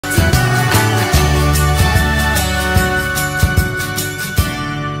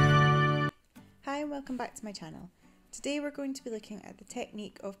welcome back to my channel. Today we're going to be looking at the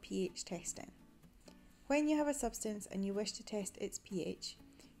technique of pH testing. When you have a substance and you wish to test its pH,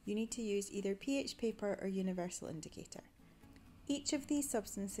 you need to use either pH paper or universal indicator. Each of these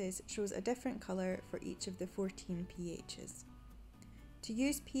substances shows a different colour for each of the 14 pHs. To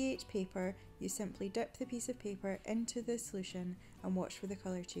use pH paper, you simply dip the piece of paper into the solution and watch for the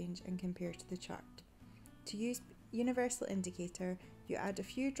colour change and compare to the chart. To use universal indicator, you add a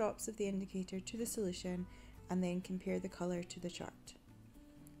few drops of the indicator to the solution and then compare the colour to the chart.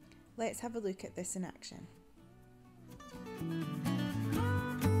 Let's have a look at this in action.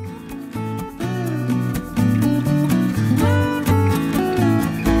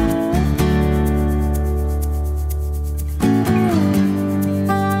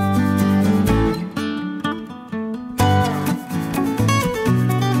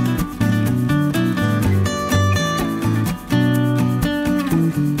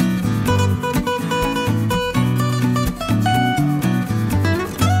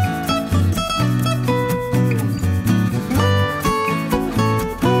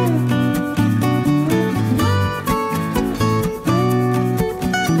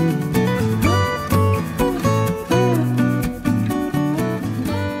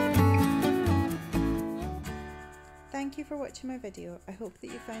 Thank you for watching my video. I hope that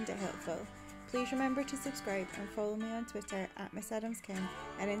you found it helpful. Please remember to subscribe and follow me on Twitter at Miss Adams Chem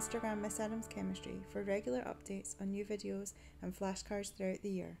and Instagram Miss Adams Chemistry for regular updates on new videos and flashcards throughout the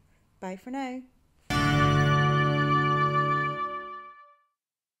year. Bye for now!